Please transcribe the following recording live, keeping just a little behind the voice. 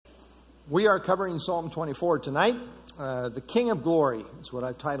We are covering Psalm 24 tonight. The King of Glory is what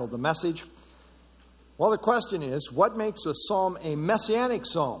I've titled the message. Well, the question is, what makes a psalm a messianic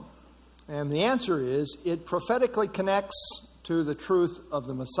psalm? And the answer is, it prophetically connects to the truth of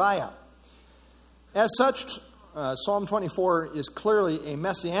the Messiah. As such, Psalm 24 is clearly a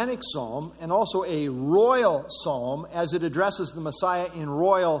messianic psalm and also a royal psalm, as it addresses the Messiah in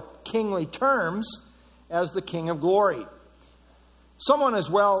royal kingly terms as the King of Glory. Someone has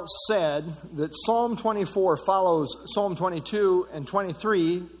well said that Psalm 24 follows Psalm 22 and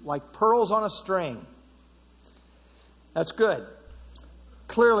 23 like pearls on a string. That's good.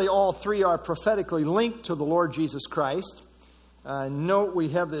 Clearly, all three are prophetically linked to the Lord Jesus Christ. Note we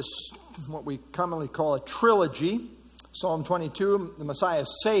have this, what we commonly call a trilogy. Psalm 22, the Messiah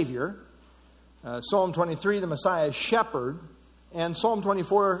is Savior. Psalm 23, the Messiah is Shepherd. And Psalm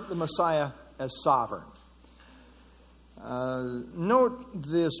 24, the Messiah as Sovereign. Note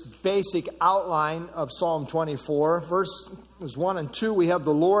this basic outline of Psalm 24. Verses 1 and 2, we have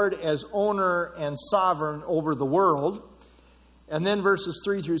the Lord as owner and sovereign over the world. And then verses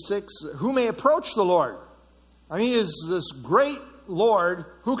 3 through 6, who may approach the Lord? I mean, he is this great Lord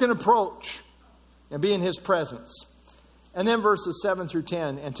who can approach and be in his presence. And then verses 7 through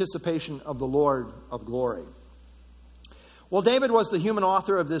 10, anticipation of the Lord of glory. Well, David was the human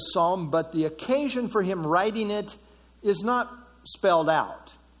author of this psalm, but the occasion for him writing it is not spelled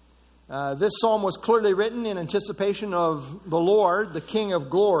out. This psalm was clearly written in anticipation of the Lord, the King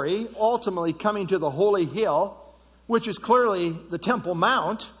of Glory, ultimately coming to the holy hill, which is clearly the Temple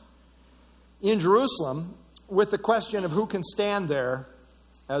Mount in Jerusalem, with the question of who can stand there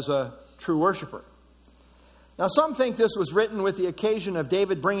as a true worshiper. Now, some think this was written with the occasion of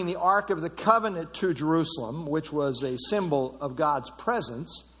David bringing the Ark of the Covenant to Jerusalem, which was a symbol of God's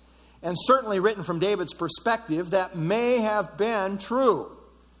presence, and certainly written from David's perspective. That may have been true.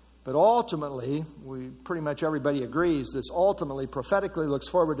 But ultimately, pretty much everybody agrees, this ultimately prophetically looks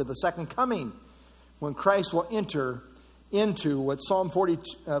forward to the second coming, when Christ will enter into what Psalm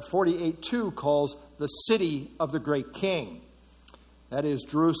 48:2 calls the city of the great King. That is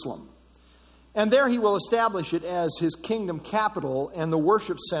Jerusalem. And there he will establish it as his kingdom capital and the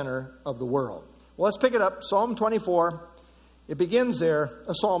worship center of the world. Well, let's pick it up. Psalm 24. It begins there,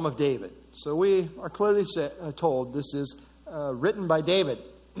 a psalm of David. So we are clearly told this is written by David.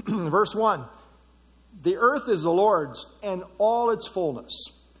 Verse 1. The earth is the Lord's and all its fullness,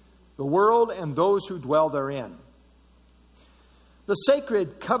 the world and those who dwell therein. The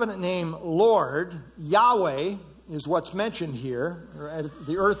sacred covenant name Lord, Yahweh, is what's mentioned here.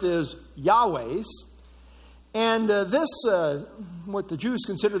 The earth is Yahweh's. And this, what the Jews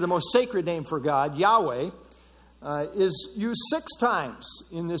consider the most sacred name for God, Yahweh, is used 6 times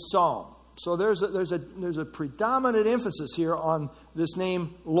in this psalm. So there's a predominant emphasis here on this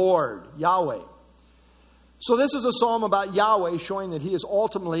name Lord, Yahweh. So this is a psalm about Yahweh, showing that he is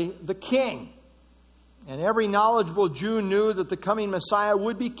ultimately the king. And every knowledgeable Jew knew that the coming Messiah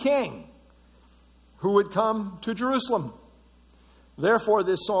would be king, who would come to Jerusalem. Therefore,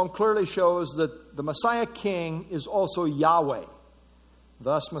 this psalm clearly shows that the Messiah king is also Yahweh.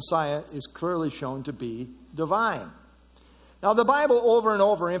 Thus, Messiah is clearly shown to be divine. Now, the Bible over and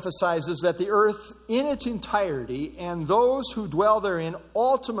over emphasizes that the earth in its entirety and those who dwell therein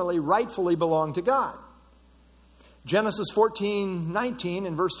ultimately rightfully belong to God. Genesis 14:19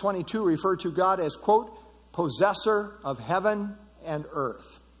 and verse 22 refer to God as, quote, possessor of heaven and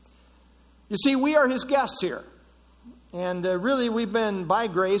earth. You see, we are his guests here. And really, we've been, by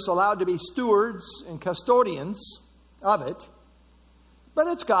grace, allowed to be stewards and custodians of it. But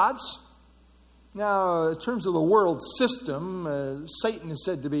it's God's. Now, in terms of the world system, Satan is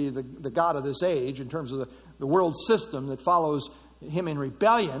said to be the god of this age, in terms of the world system that follows him in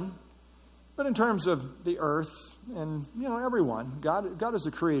rebellion. But in terms of the earth and, everyone, God is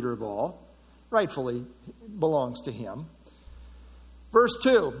the creator of all, rightfully belongs to him. Verse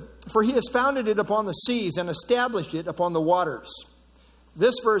 2, for he has founded it upon the seas and established it upon the waters.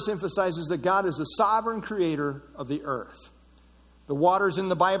 This verse emphasizes that God is the sovereign creator of the earth. The waters in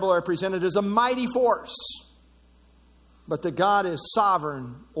the Bible are presented as a mighty force, but that God is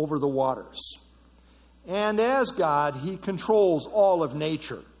sovereign over the waters. And as God, he controls all of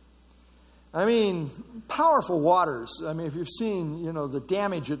nature. I mean, powerful waters. I mean, if you've seen, the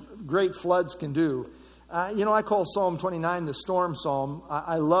damage that great floods can do. I call Psalm 29 the storm psalm.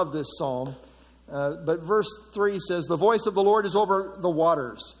 I love this psalm. But verse 3 says, the voice of the Lord is over the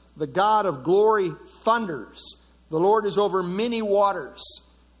waters. The God of glory thunders. The Lord is over many waters.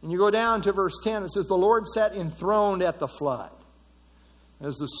 And you go down to verse 10, it says, the Lord sat enthroned at the flood.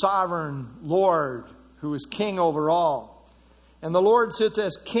 As the sovereign Lord who is king over all. and the Lord sits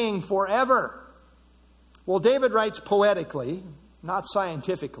as king forever. Well, David writes poetically, not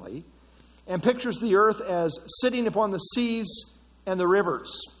scientifically, and pictures the earth as sitting upon the seas and the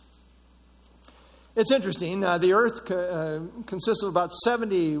rivers. It's interesting. The earth consists of about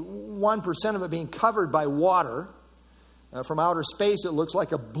 71% of it being covered by water. From outer space, it looks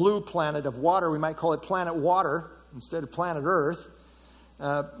like a blue planet of water. We might call it planet water instead of planet Earth.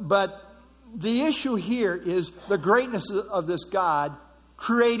 But the issue here is the greatness of this God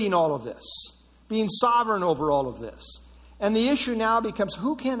creating all of this, being sovereign over all of this. And the issue now becomes,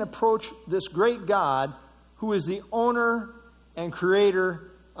 who can approach this great God who is the owner and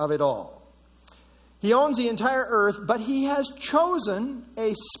creator of it all? He owns the entire earth, but he has chosen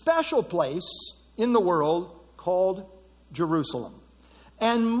a special place in the world called Jerusalem.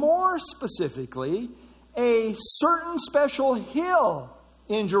 And more specifically, a certain special hill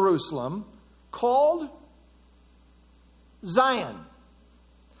in Jerusalem called Zion,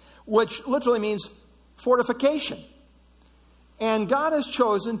 which literally means fortification. And God has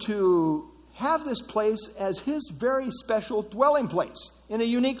chosen to have this place as his very special dwelling place in a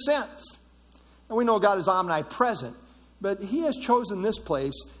unique sense. And we know God is omnipresent, but he has chosen this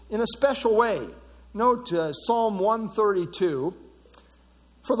place in a special way. Note Psalm 132.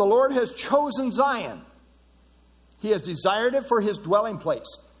 For the Lord has chosen Zion. He has desired it for his dwelling place.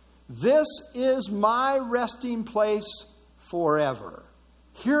 This is my resting place forever.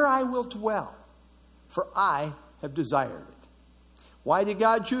 Here I will dwell, for I have desired it. Why did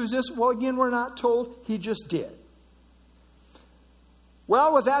God choose this? Well, again, we're not told. He just did.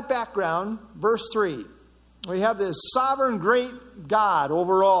 Well, with that background, verse 3, we have this sovereign great God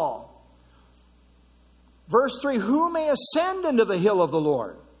over all. Verse 3, who may ascend into the hill of the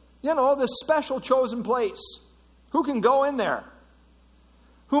Lord? You know, this special chosen place. Who can go in there?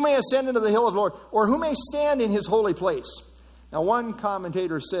 Who may ascend into the hill of the Lord? Or who may stand in his holy place? Now, one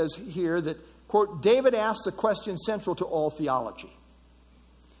commentator says here that, quote, David asked a question central to all theology.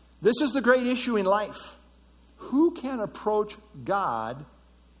 This is the great issue in life. Who can approach God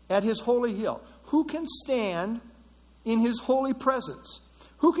at his holy hill? Who can stand in his holy presence?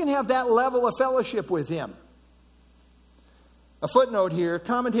 Who can have that level of fellowship with him? A footnote here,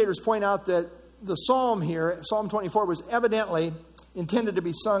 commentators point out that the psalm here, Psalm 24, was evidently intended to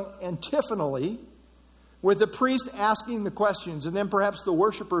be sung antiphonally, with the priest asking the questions and then perhaps the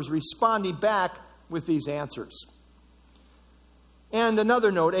worshipers responding back with these answers. And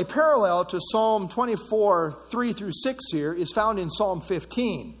another note, a parallel to Psalm 24, 3 through 6 here is found in Psalm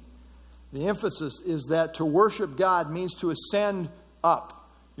 15. The emphasis is that to worship God means to ascend up.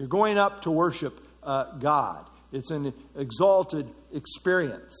 You're going up to worship God. It's an exalted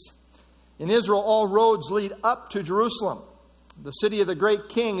experience. In Israel, all roads lead up to Jerusalem. The city of the great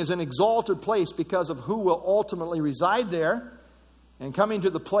king is an exalted place because of who will ultimately reside there. And coming to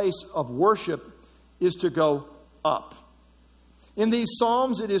the place of worship is to go up. In these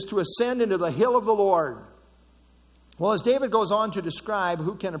Psalms, it is to ascend into the hill of the Lord. Well, as David goes on to describe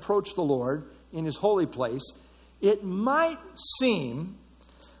who can approach the Lord in his holy place, it might seem,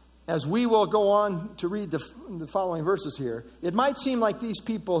 as we will go on to read the following verses here, it might seem like these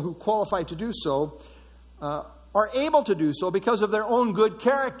people who qualify to do so are able to do so because of their own good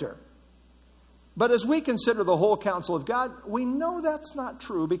character. But as we consider the whole counsel of God, we know that's not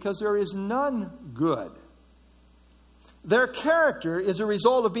true because there is none good. Their character is a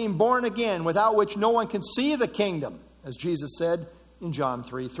result of being born again, without which no one can see the kingdom, as Jesus said in John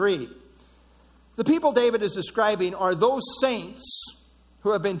 3:3. The people David is describing are those saints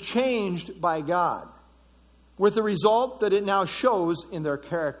who have been changed by God, with the result that it now shows in their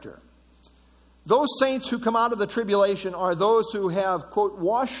character. Those saints who come out of the tribulation are those who have, quote,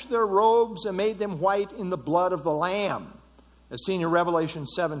 washed their robes and made them white in the blood of the Lamb, as seen in Revelation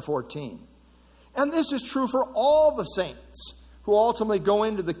 7:14. And this is true for all the saints who ultimately go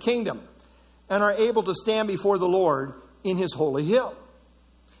into the kingdom and are able to stand before the Lord in his holy hill.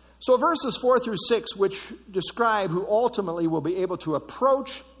 So verses 4 through 6, which describe who ultimately will be able to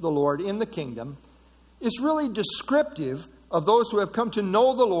approach the Lord in the kingdom, is really descriptive of those who have come to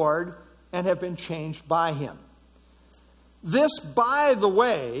know the Lord and have been changed by him. This, by the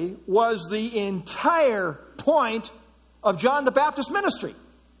way, was the entire point of John the Baptist's ministry.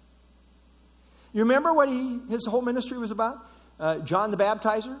 You remember what his whole ministry was about? John the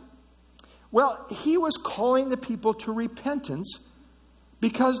Baptizer? Well, he was calling the people to repentance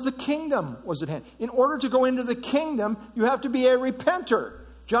because the kingdom was at hand. In order to go into the kingdom, you have to be a repenter.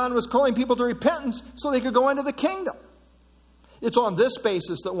 John was calling people to repentance so they could go into the kingdom. It's on this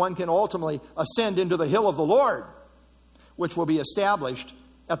basis that one can ultimately ascend into the hill of the Lord, which will be established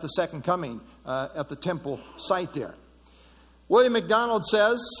at the second coming at the temple site there. William MacDonald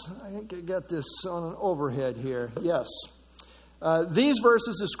says, I think I got this on an overhead here. Yes. These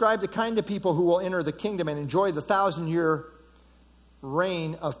verses describe the kind of people who will enter the kingdom and enjoy the 1,000-year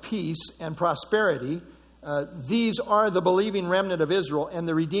reign of peace and prosperity. These are the believing remnant of Israel and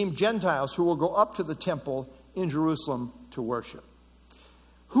the redeemed Gentiles who will go up to the temple in Jerusalem to worship.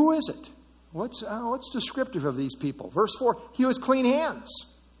 Who is it? What's descriptive of these people? Verse 4, he who has clean hands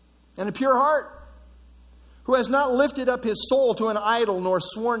and a pure heart, who has not lifted up his soul to an idol nor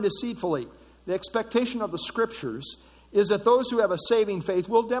sworn deceitfully. The expectation of the Scriptures is that those who have a saving faith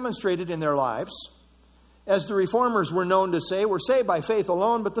will demonstrate it in their lives. As the Reformers were known to say, we're saved by faith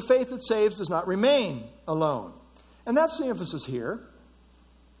alone, but the faith that saves does not remain alone. And that's the emphasis here.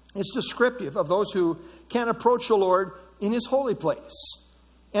 It's descriptive of those who can approach the Lord in His holy place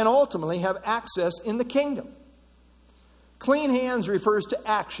and ultimately have access in the kingdom. Clean hands refers to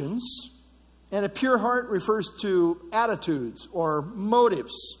actions, and a pure heart refers to attitudes or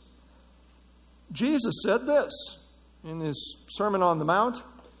motives. Jesus said this in His Sermon on the Mount,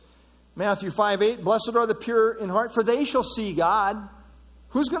 Matthew 5:8, blessed are the pure in heart, for they shall see God.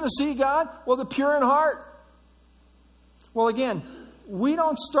 Who's going to see God? Well, the pure in heart. Well, again, we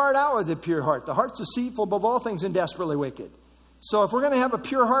don't start out with a pure heart. The heart's deceitful above all things and desperately wicked. So if we're going to have a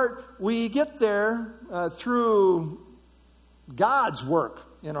pure heart, we get there through God's work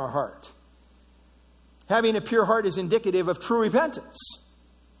in our heart. Having a pure heart is indicative of true repentance.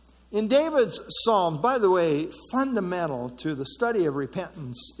 In David's Psalms, by the way, fundamental to the study of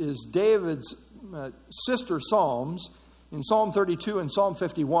repentance is David's sister Psalms in Psalm 32 and Psalm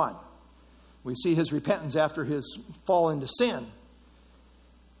 51. We see his repentance after his fall into sin.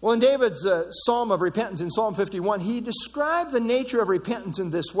 Well, in David's Psalm of repentance in Psalm 51, he described the nature of repentance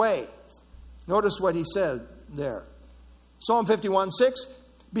in this way. Notice what he said there. Psalm 51:6,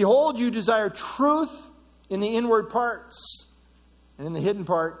 behold, you desire truth in the inward parts, and in the hidden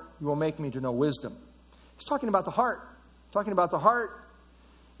part you will make me to know wisdom. He's talking about the heart. Talking about the heart.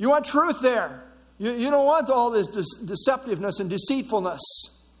 You want truth there. You don't want all this deceptiveness and deceitfulness.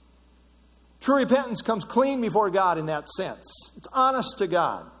 True repentance comes clean before God in that sense. It's honest to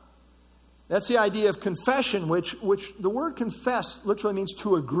God. That's the idea of confession, which the word confess literally means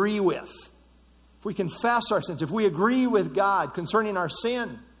to agree with. If we confess our sins, if we agree with God concerning our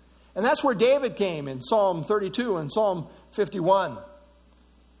sin. And that's where David came in Psalm 32 and Psalm 51.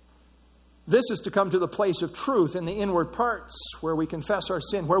 This is to come to the place of truth in the inward parts, where we confess our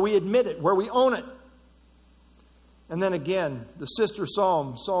sin, where we admit it, where we own it. And then again, the sister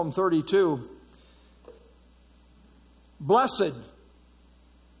psalm, Psalm 32. Blessed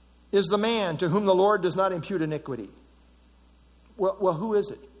is the man to whom the Lord does not impute iniquity. Well, who is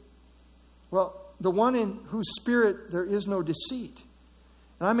it? Well, the one in whose spirit there is no deceit.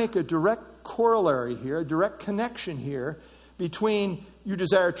 And I make a direct corollary here, a direct connection here between you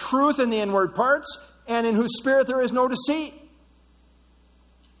desire truth in the inward parts and in whose spirit there is no deceit.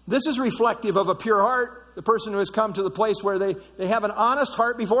 This is reflective of a pure heart, the person who has come to the place where they have an honest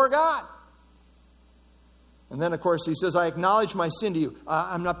heart before God. And then, of course, he says, I acknowledge my sin to you.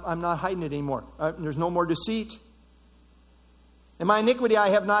 I'm not hiding it anymore. There's no more deceit. And my iniquity I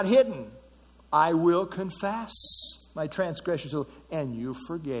have not hidden. I will confess my transgressions, and you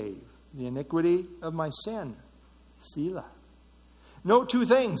forgave the iniquity of my sin. Selah. Note two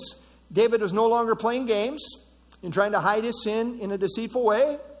things. David was no longer playing games in trying to hide his sin in a deceitful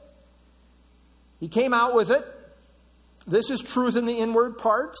way. He came out with it. This is truth in the inward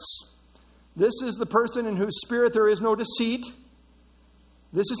parts. This is the person in whose spirit there is no deceit.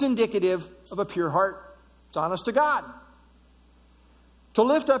 This is indicative of a pure heart. It's honest to God. To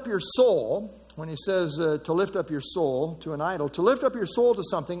lift up your soul, when he says to lift up your soul to an idol, to lift up your soul to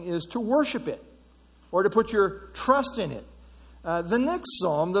something is to worship it or to put your trust in it. The next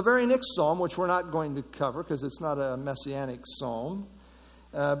psalm, the very next psalm, which we're not going to cover because it's not a messianic psalm,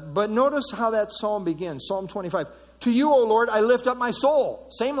 but notice how that psalm begins. Psalm 25. To you, O Lord, I lift up my soul.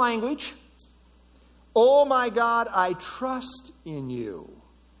 Same language. O my God, I trust in you.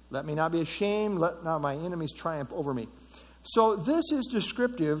 Let me not be ashamed. Let not my enemies triumph over me. So this is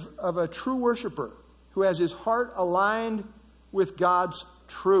descriptive of a true worshiper who has his heart aligned with God's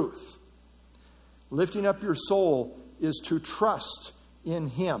truth. Lifting up your soul is to trust in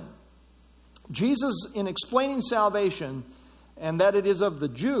Him. Jesus, in explaining salvation and that it is of the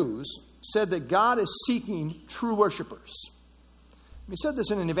Jews, said that God is seeking true worshipers. He said this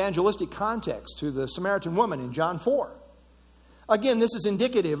in an evangelistic context to the Samaritan woman in John 4. Again, this is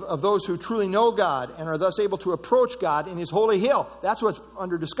indicative of those who truly know God and are thus able to approach God in His holy hill. That's what's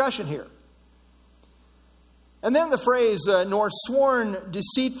under discussion here. And then the phrase, nor sworn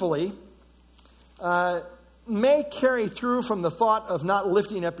deceitfully, may carry through from the thought of not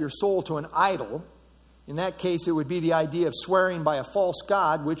lifting up your soul to an idol. In that case, it would be the idea of swearing by a false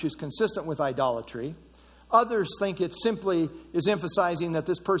god, which is consistent with idolatry. Others think it simply is emphasizing that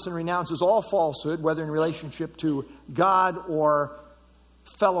this person renounces all falsehood, whether in relationship to God or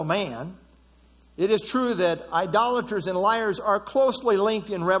fellow man. It is true that idolaters and liars are closely linked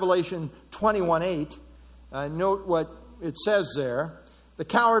in Revelation 21:8. Note what it says there. The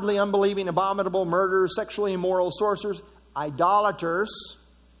cowardly, unbelieving, abominable, murderers, sexually immoral, sorcerers, idolaters,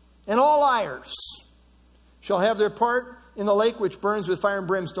 and all liars shall have their part in the lake which burns with fire and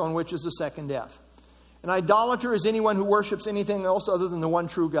brimstone, which is the second death. An idolater is anyone who worships anything else other than the one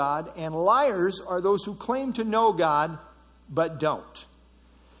true God, and liars are those who claim to know God but don't.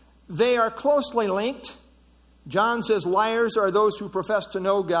 They are closely linked. John says liars are those who profess to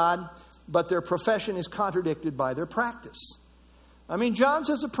know God, but their profession is contradicted by their practice. I mean, John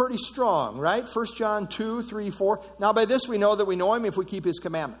says it pretty strong, right? 1 John 2, 3, 4. Now by this we know that we know him if we keep his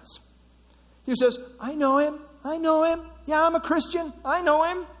commandments. He says, I know him. I know him. Yeah, I'm a Christian. I know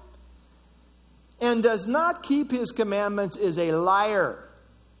him. And does not keep his commandments is a liar.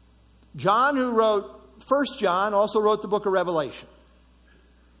 John, who wrote 1 John, also wrote the book of Revelation.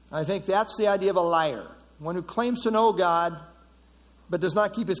 I think that's the idea of a liar. One who claims to know God but does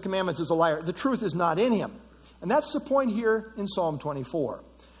not keep his commandments is a liar. The truth is not in him. And that's the point here in Psalm 24.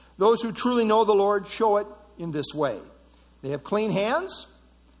 Those who truly know the Lord show it in this way. They have clean hands,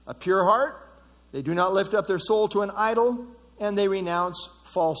 a pure heart. They do not lift up their soul to an idol, and they renounce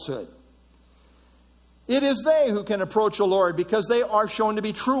falsehood. It is they who can approach the Lord because they are shown to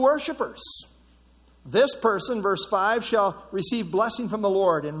be true worshipers. This person, verse 5, shall receive blessing from the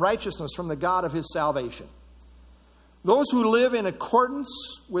Lord and righteousness from the God of his salvation. Those who live in accordance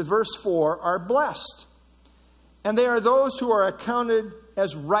with verse 4 are blessed. And they are those who are accounted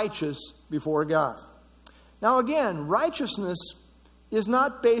as righteous before God. Now again, righteousness is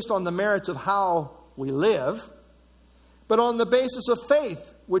not based on the merits of how we live, but on the basis of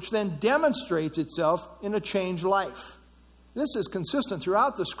faith, which then demonstrates itself in a changed life. This is consistent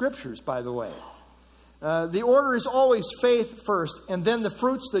throughout the Scriptures, by the way. The order is always faith first, and then the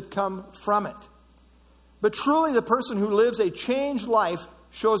fruits that come from it. But truly, the person who lives a changed life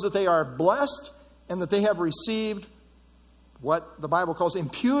shows that they are blessed and that they have received what the Bible calls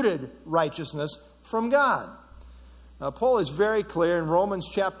imputed righteousness from God. Now, Paul is very clear in Romans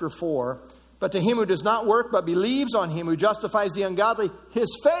chapter 4, but to him who does not work but believes on him who justifies the ungodly, his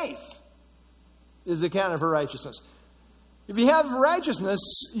faith is accounted for righteousness. If you have righteousness,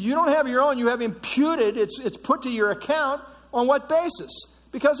 you don't have your own, you have imputed, it's put to your account. On what basis?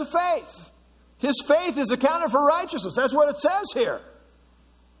 Because of faith. His faith is accounted for righteousness. That's what it says here.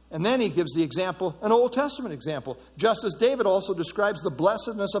 And then he gives the example, an Old Testament example, just as David also describes the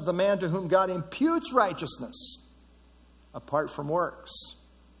blessedness of the man to whom God imputes righteousness apart from works.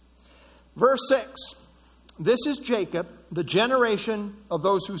 Verse 6, this is Jacob, the generation of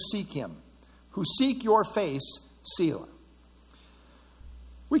those who seek him, who seek your face, Selah.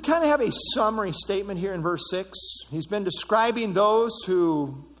 We kind of have a summary statement here in verse 6. He's been describing those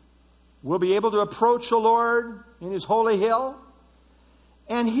who will be able to approach the Lord in his holy hill.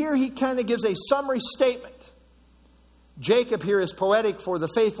 And here he kind of gives a summary statement. Jacob here is poetic for the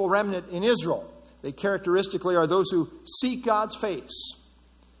faithful remnant in Israel. They characteristically are those who seek God's face.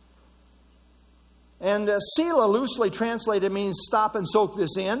 And Selah, loosely translated, means stop and soak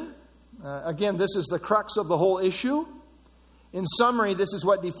this in. Again, this is the crux of the whole issue. In summary, this is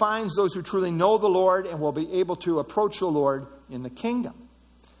what defines those who truly know the Lord and will be able to approach the Lord in the kingdom.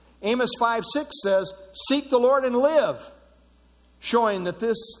 Amos 5:6 says, seek the Lord and live, showing that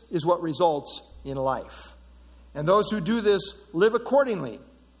this is what results in life. And those who do this live accordingly,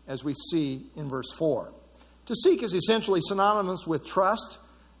 as we see in verse 4. To seek is essentially synonymous with trust.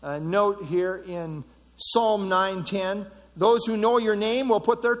 Note here in Psalm 9:10, those who know your name will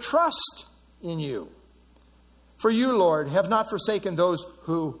put their trust in you. For you, Lord, have not forsaken those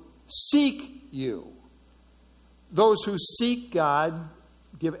who seek you. Those who seek God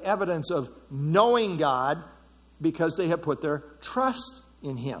give evidence of knowing God because they have put their trust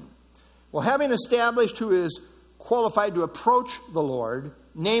in him. Well, having established who is qualified to approach the Lord,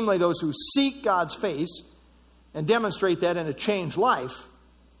 namely those who seek God's face and demonstrate that in a changed life,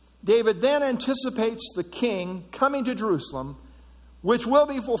 David then anticipates the king coming to Jerusalem, which will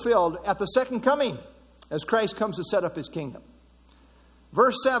be fulfilled at the second coming as Christ comes to set up his kingdom.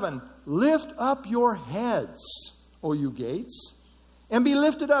 Verse 7, lift up your heads, O you gates, and be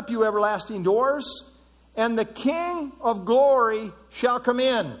lifted up, you everlasting doors, and the King of glory shall come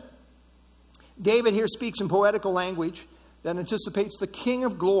in. David here speaks in poetical language that anticipates the King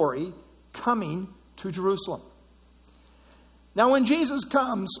of glory coming to Jerusalem. Now when Jesus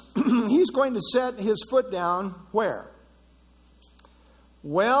comes, he's going to set his foot down where?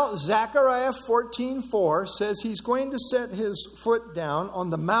 Well, Zechariah 14:4 says he's going to set his foot down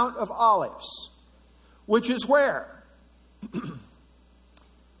on the Mount of Olives, which is where?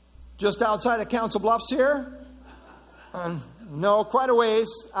 Just outside of Council Bluffs here? No, quite a ways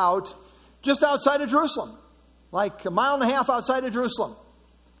out. Just outside of Jerusalem. Like a mile and a half outside of Jerusalem.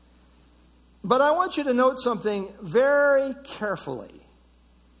 But I want you to note something very carefully.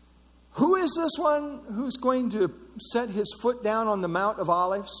 Who is this one who's going to set his foot down on the Mount of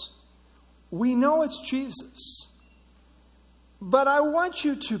Olives? We know it's Jesus. But I want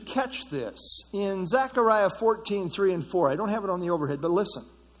you to catch this in Zechariah 14:3 and 4. I don't have it on the overhead, but listen.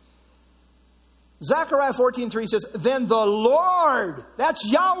 Zechariah 14:3 says, "Then the Lord," that's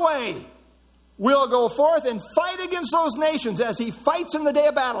Yahweh, "will go forth and fight against those nations as he fights in the day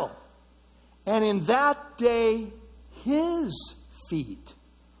of battle. And in that day, his feet."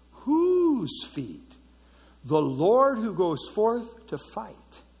 Whose feet? The Lord who goes forth to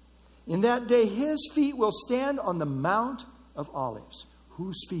fight. "In that day, his feet will stand on the Mount of Olives."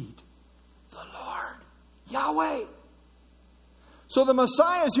 Whose feet? The Lord, Yahweh. So the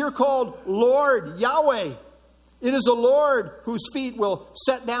Messiah is here called Lord, Yahweh. It is the Lord whose feet will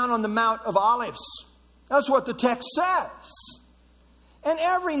set down on the Mount of Olives. That's what the text says. And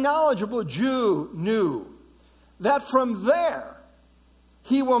every knowledgeable Jew knew that from there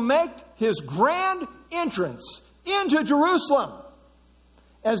he will make his grand entrance into Jerusalem,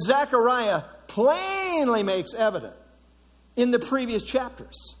 as Zechariah plainly makes evident in the previous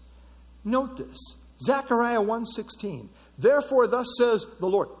chapters. Note this, Zechariah 1:16. "Therefore thus says the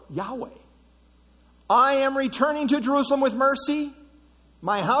Lord, Yahweh, I am returning to Jerusalem with mercy.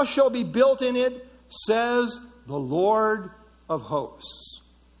 My house shall be built in it, says the Lord of hosts."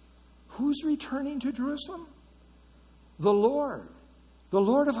 Who's returning to Jerusalem? The Lord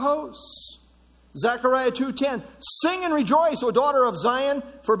of hosts. Zechariah 2:10. "Sing and rejoice, O daughter of Zion,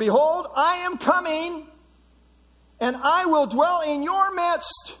 for behold, I am coming, and I will dwell in your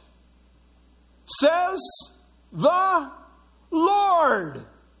midst, says the Lord,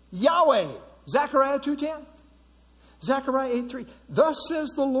 Yahweh." Zechariah 2:10. Zechariah 8:3. "Thus says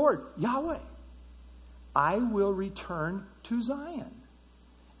the Lord, Yahweh, I will return to Zion,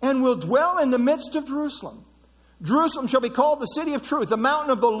 and will dwell in the midst of Jerusalem. Jerusalem shall be called the city of truth, the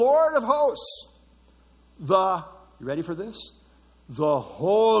mountain of the Lord of hosts. You ready for this? The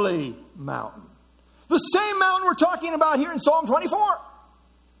holy mountain." The same mountain we're talking about here in Psalm 24.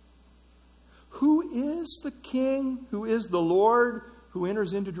 Who is the king, who is the Lord who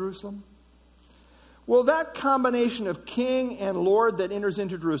enters into Jerusalem? Well, that combination of king and Lord that enters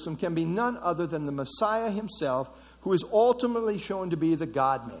into Jerusalem can be none other than the Messiah himself, who is ultimately shown to be the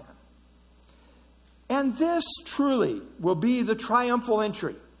God-man. And this truly will be the triumphal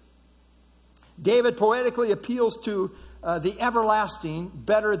entry. David poetically appeals to the everlasting,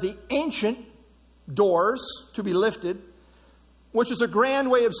 better the ancient doors to be lifted, which is a grand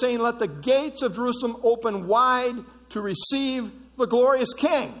way of saying, let the gates of Jerusalem open wide to receive the glorious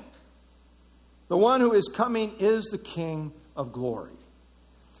King. The one who is coming is the King of glory.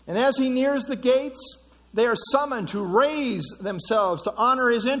 And as he nears the gates, they are summoned to raise themselves to honor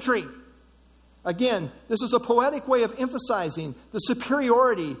his entry. Again, this is a poetic way of emphasizing the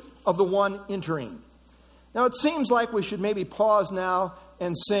superiority of the one entering. Now, it seems like we should maybe pause now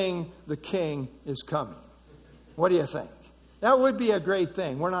and sing "The King is Coming." What do you think? That would be a great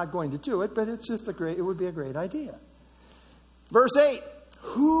thing. We're not going to do it, but it would be a great idea. Verse 8,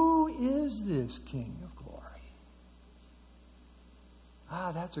 who is this King of glory?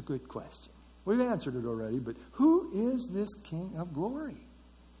 That's a good question. We've answered it already, but who is this King of glory?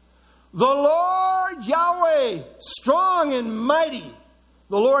 The Lord Yahweh, strong and mighty.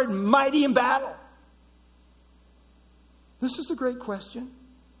 The Lord mighty in battle. This is a great question.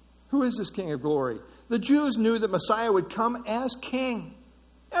 Who is this King of glory? The Jews knew that Messiah would come as king.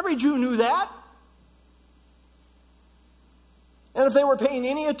 Every Jew knew that. And if they were paying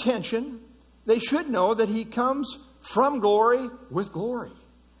any attention, they should know that he comes from glory with glory.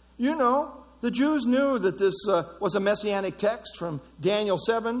 You know, the Jews knew that this was a messianic text from Daniel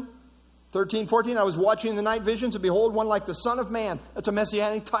 7, 13, 14. I was watching the night visions, and behold, one like the Son of Man. That's a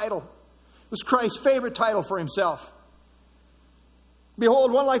messianic title. It was Christ's favorite title for himself.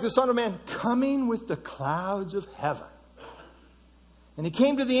 Behold, one like the Son of Man, coming with the clouds of heaven. And he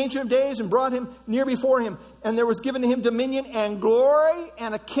came to the Ancient of Days and brought him near before him. And there was given to him dominion and glory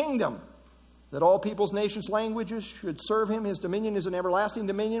and a kingdom, that all peoples, nations, languages should serve him. His dominion is an everlasting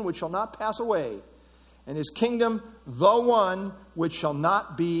dominion which shall not pass away. And his kingdom, the one which shall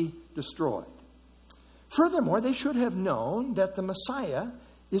not be destroyed. Furthermore, they should have known that the Messiah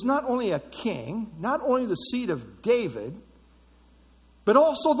is not only a king, not only the seed of David, but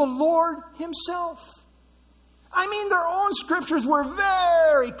also the Lord himself. I mean, their own scriptures were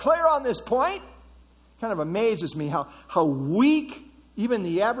very clear on this point. Kind of amazes me how weak even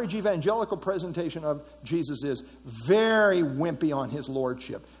the average evangelical presentation of Jesus is. Very wimpy on his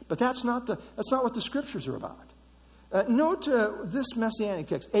lordship. But that's not what the scriptures are about. Note this messianic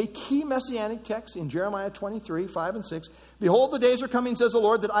text, a key messianic text in Jeremiah 23, 5 and 6. Behold, the days are coming, says the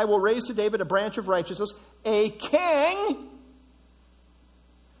Lord, that I will raise to David a branch of righteousness. A king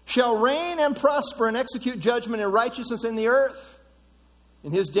shall reign and prosper and execute judgment and righteousness in the earth.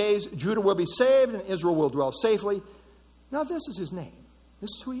 In his days, Judah will be saved and Israel will dwell safely. Now this is his name.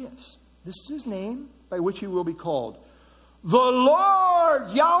 This is who he is. This is his name by which he will be called. The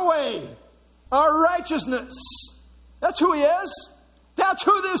Lord Yahweh, our righteousness. That's who he is. That's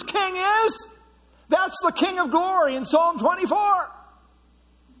who this king is. That's the King of glory in Psalm 24.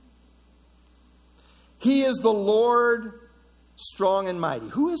 He is the Lord strong and mighty.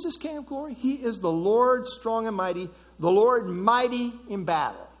 Who is this King of glory? He is the Lord strong and mighty, the Lord mighty in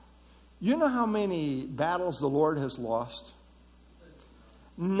battle. You know how many battles the Lord has lost?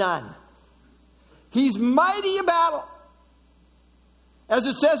 None. He's mighty in battle. As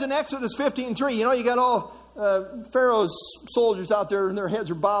it says in Exodus 15:3, you got all Pharaoh's soldiers out there and their heads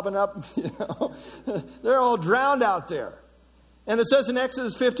are bobbing up. They're all drowned out there. And it says in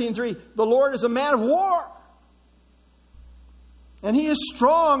Exodus 15:3, the Lord is a man of war. And he is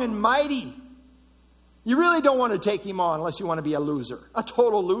strong and mighty. You really don't want to take him on unless you want to be a loser, a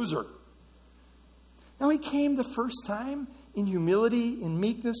total loser. Now he came the first time in humility, in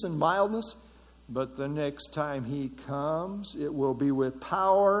meekness and mildness. But the next time he comes, it will be with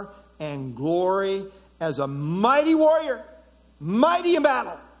power and glory as a mighty warrior, mighty in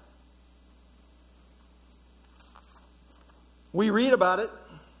battle. We read about it.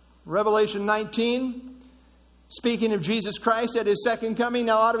 Revelation 19, speaking of Jesus Christ at his second coming,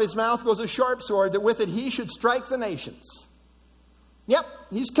 now out of his mouth goes a sharp sword, that with it he should strike the nations. Yep,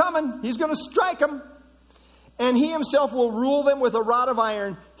 he's coming. He's going to strike them. And he himself will rule them with a rod of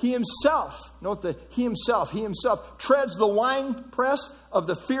iron. He himself, note that he himself treads the winepress of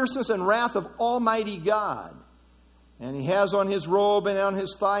the fierceness and wrath of Almighty God. And he has on his robe and on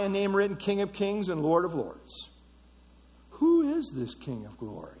his thigh a name written, King of Kings and Lord of Lords. Who is this King of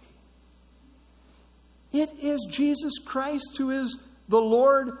glory? It is Jesus Christ, who is the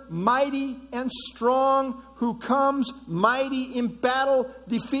Lord mighty and strong, who comes mighty in battle,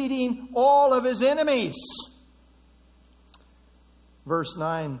 defeating all of his enemies. Verse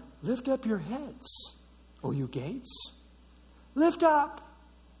 9, lift up your heads, O you gates. Lift up,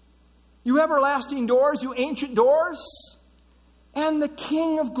 you everlasting doors, you ancient doors. And the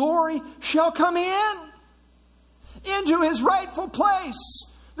King of glory shall come into his rightful place.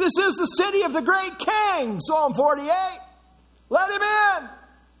 This is the city of the great King, Psalm 48. Let him in.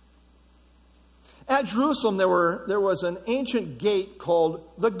 At Jerusalem, there was an ancient gate called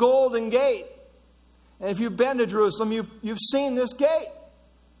the Golden Gate. And if you've been to Jerusalem, you've seen this gate.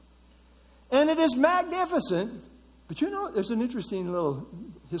 And it is magnificent. But there's an interesting little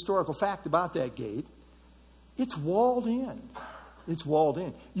historical fact about that gate. It's walled in. It's walled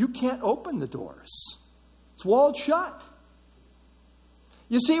in. You can't open the doors. It's walled shut.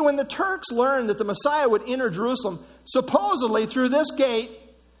 You see, when the Turks learned that the Messiah would enter Jerusalem, supposedly through this gate,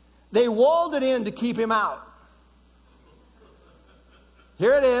 they walled it in to keep him out.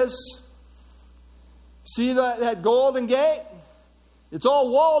 Here it is. See that golden gate? It's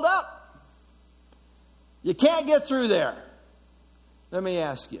all walled up. You can't get through there. Let me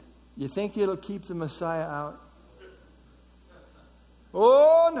ask you, you think it'll keep the Messiah out?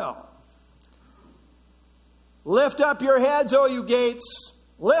 Oh, no. Lift up your heads, O you gates.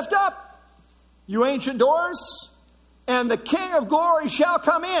 Lift up, you ancient doors, and the King of glory shall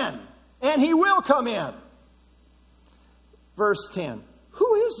come in, and he will come in. Verse 10.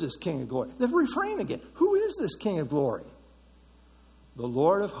 Who is this King of glory? The refrain again. Who is this King of glory? The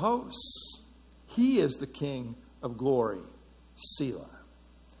Lord of hosts. He is the King of glory. Selah.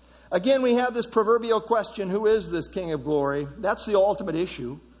 Again, we have this proverbial question, who is this King of glory? That's the ultimate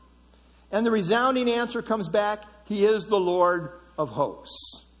issue. And the resounding answer comes back, he is the Lord of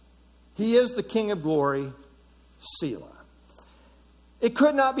hosts. He is the King of glory. Selah. It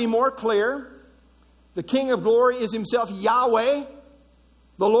could not be more clear. The King of glory is himself Yahweh,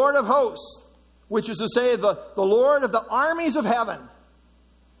 the Lord of hosts, which is to say the Lord of the armies of heaven.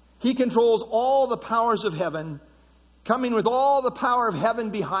 He controls all the powers of heaven, coming with all the power of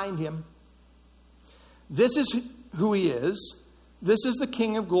heaven behind him. This is who he is. This is the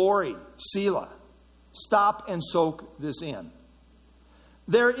King of glory, Selah. Stop and soak this in.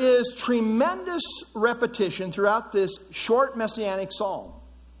 There is tremendous repetition throughout this short messianic psalm.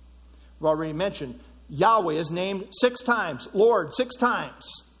 We've already mentioned Yahweh is named 6 times, Lord 6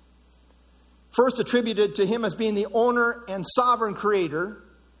 times. First attributed to him as being the owner and sovereign creator,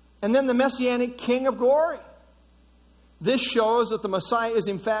 and then the messianic King of glory. This shows that the Messiah is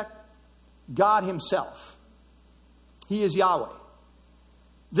in fact God himself. He is Yahweh.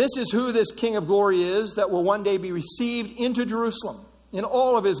 This is who this King of glory is that will one day be received into Jerusalem in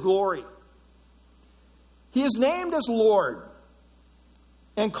all of his glory. He is named as Lord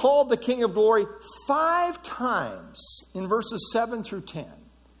and called the King of glory 5 times in verses 7 through 10.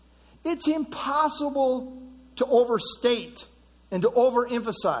 It's impossible to overstate and to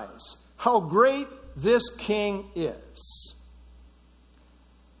overemphasize how great this king is.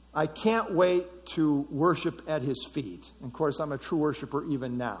 I can't wait to worship at his feet. Of course, I'm a true worshiper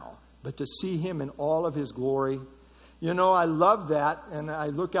even now. But to see him in all of his glory, you know, I love that. And I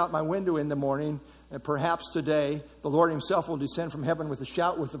look out my window in the morning, and perhaps today the Lord himself will descend from heaven with a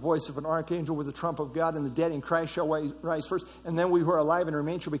shout, with the voice of an archangel, with the trump of God, and the dead in Christ shall rise first. And then we who are alive and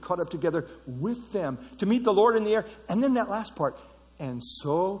remain shall be caught up together with them to meet the Lord in the air. And then that last part, and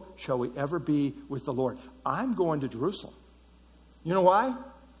so shall we ever be with the Lord. I'm going to Jerusalem. You know why?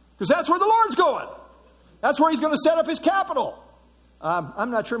 Because that's where the Lord's going. That's where he's going to set up his capital. I'm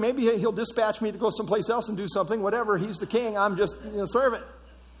not sure. Maybe he'll dispatch me to go someplace else and do something. Whatever. He's the king. I'm just a servant.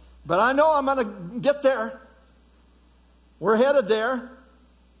 But I know I'm going to get there. We're headed there.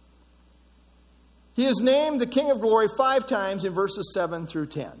 He is named the King of Glory 5 times in verses 7 through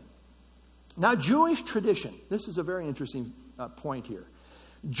 10. Now, Jewish tradition. This is a very interesting point here.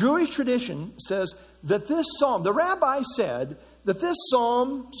 Jewish tradition says that this psalm, the rabbi said that this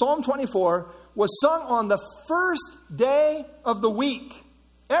psalm, Psalm 24, was sung on the first day of the week,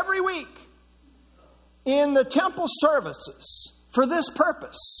 every week, in the temple services for this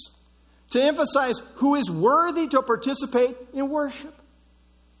purpose, to emphasize who is worthy to participate in worship.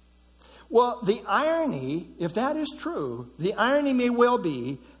 Well, the irony, if that is true, the irony may well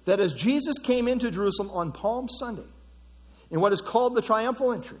be that as Jesus came into Jerusalem on Palm Sunday, in what is called the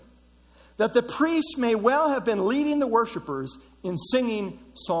triumphal entry, that the priests may well have been leading the worshipers in singing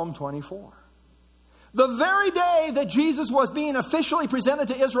Psalm 24. The very day that Jesus was being officially presented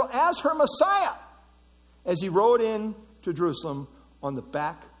to Israel as her Messiah, as he rode in to Jerusalem on the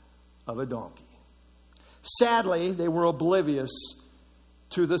back of a donkey. Sadly, they were oblivious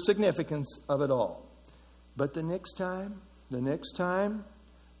to the significance of it all. But the next time,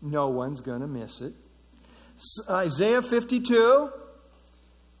 no one's going to miss it. Isaiah 52,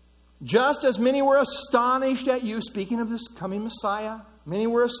 just as many were astonished at you, speaking of this coming Messiah, many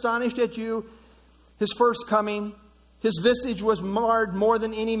were astonished at you, his first coming. His visage was marred more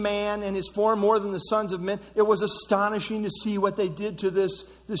than any man, and his form more than the sons of men. It was astonishing to see what they did to this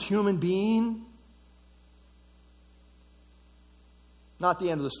human being. Not the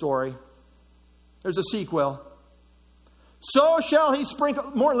end of the story. There's a sequel. So shall he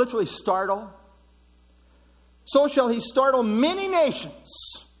sprinkle, more literally startle. So shall he startle many nations.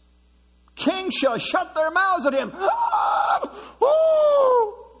 Kings shall shut their mouths at him.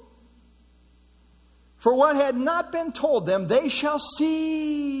 For what had not been told them, they shall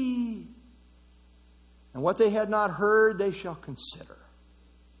see. And what they had not heard, they shall consider.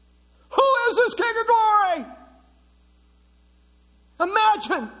 Who is this King of glory?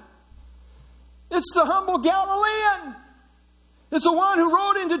 Imagine. It's the humble Galilean. It's the one who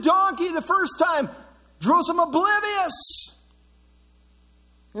rode into donkey the first time. Jerusalem oblivious.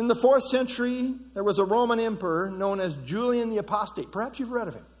 In the 4th century, there was a Roman emperor known as Julian the Apostate. Perhaps you've read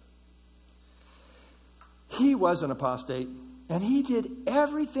of him. He was an apostate, and he did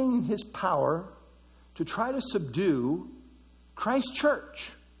everything in his power to try to subdue Christ's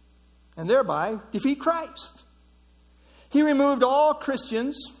church and thereby defeat Christ. He removed all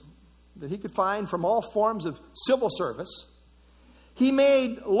Christians that he could find from all forms of civil service. He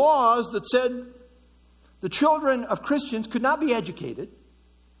made laws that said the children of Christians could not be educated.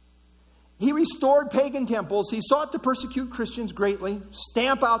 He restored pagan temples. He sought to persecute Christians greatly,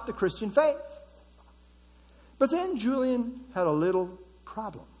 stamp out the Christian faith. But then Julian had a little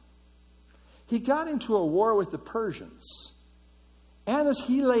problem. He got into a war with the Persians. And as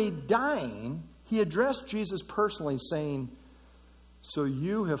he lay dying, he addressed Jesus personally, saying, "So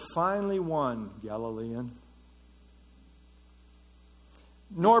you have finally won, Galilean."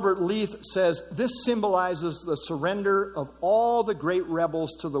 Norbert Leith says, this symbolizes the surrender of all the great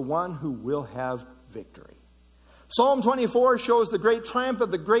rebels to the one who will have victory. Psalm 24 shows the great triumph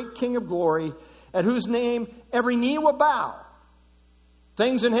of the great King of glory, at whose name every knee will bow.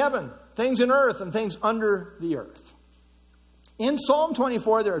 Things in heaven, things in earth and things under the earth. In Psalm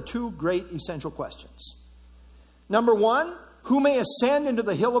 24, there are two great essential questions. Number one, who may ascend into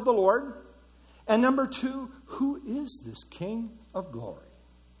the hill of the Lord? And number two, who is this King of glory?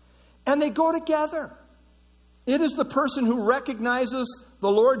 And they go together. It is the person who recognizes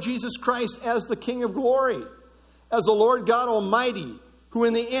the Lord Jesus Christ as the King of glory, as the Lord God Almighty, who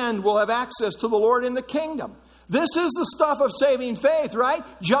in the end will have access to the Lord in the kingdom. This is the stuff of saving faith, right?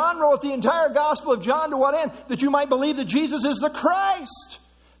 John wrote the entire Gospel of John to what end? That you might believe that Jesus is the Christ,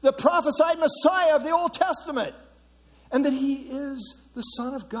 the prophesied Messiah of the Old Testament, and that he is the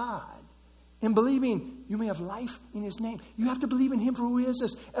Son of God. In believing, you may have life in his name. You have to believe in him for who he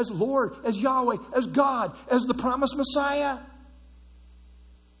is, as Lord, as Yahweh, as God, as the promised Messiah.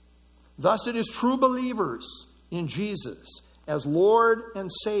 Thus it is true believers in Jesus as Lord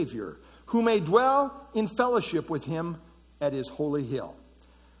and Savior who may dwell in fellowship with him at his holy hill.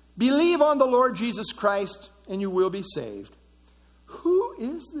 Believe on the Lord Jesus Christ and you will be saved. Who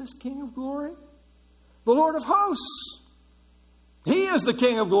is this King of glory? The Lord of hosts. He is the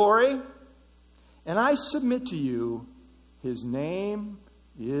King of glory. And I submit to you, his name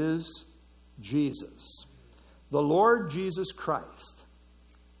is Jesus, the Lord Jesus Christ.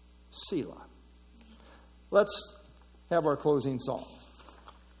 Selah. Let's have our closing song.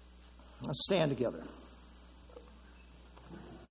 Let's stand together.